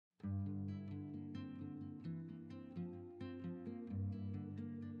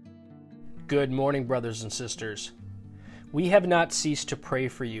Good morning, brothers and sisters. We have not ceased to pray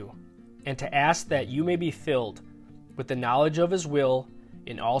for you, and to ask that you may be filled with the knowledge of His will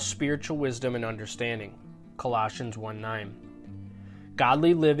in all spiritual wisdom and understanding. Colossians 1:9.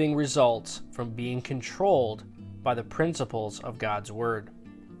 Godly living results from being controlled by the principles of God's Word.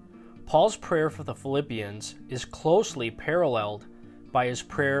 Paul's prayer for the Philippians is closely paralleled by his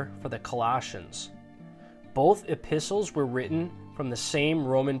prayer for the Colossians. Both epistles were written from the same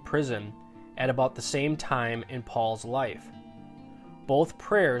Roman prison at about the same time in Paul's life. Both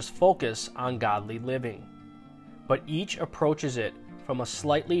prayers focus on godly living, but each approaches it from a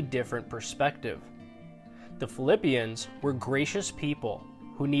slightly different perspective. The Philippians were gracious people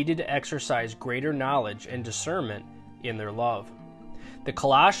who needed to exercise greater knowledge and discernment in their love. The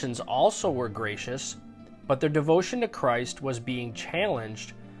Colossians also were gracious, but their devotion to Christ was being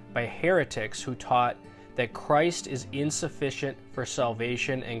challenged by heretics who taught that Christ is insufficient for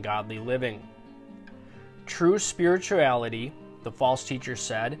salvation and godly living. True spirituality, the false teacher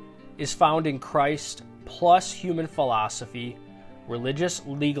said, is found in Christ plus human philosophy, religious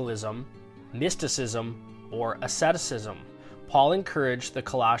legalism, mysticism, or asceticism. Paul encouraged the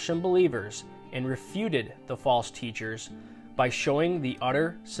Colossian believers and refuted the false teachers by showing the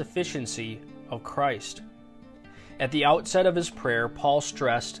utter sufficiency of Christ. At the outset of his prayer, Paul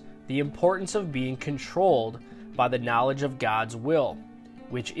stressed the importance of being controlled by the knowledge of God's will,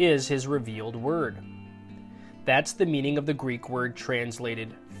 which is His revealed Word. That's the meaning of the Greek word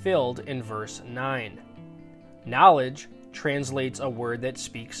translated filled in verse 9. Knowledge translates a word that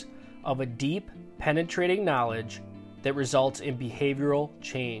speaks of a deep, penetrating knowledge that results in behavioral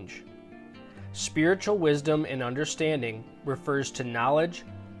change. Spiritual wisdom and understanding refers to knowledge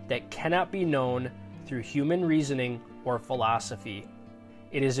that cannot be known through human reasoning or philosophy.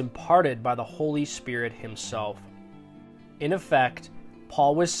 It is imparted by the Holy Spirit Himself. In effect,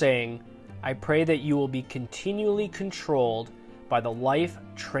 Paul was saying, I pray that you will be continually controlled by the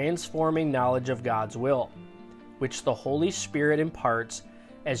life-transforming knowledge of God's will, which the Holy Spirit imparts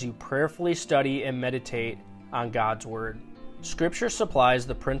as you prayerfully study and meditate on God's Word. Scripture supplies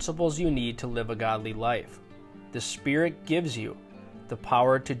the principles you need to live a godly life. The Spirit gives you the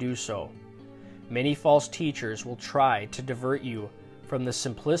power to do so. Many false teachers will try to divert you from the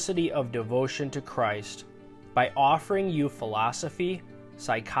simplicity of devotion to Christ by offering you philosophy,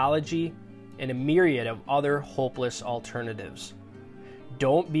 psychology, and a myriad of other hopeless alternatives.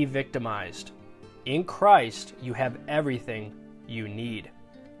 Don't be victimized. In Christ, you have everything you need.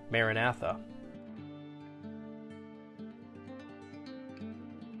 Maranatha.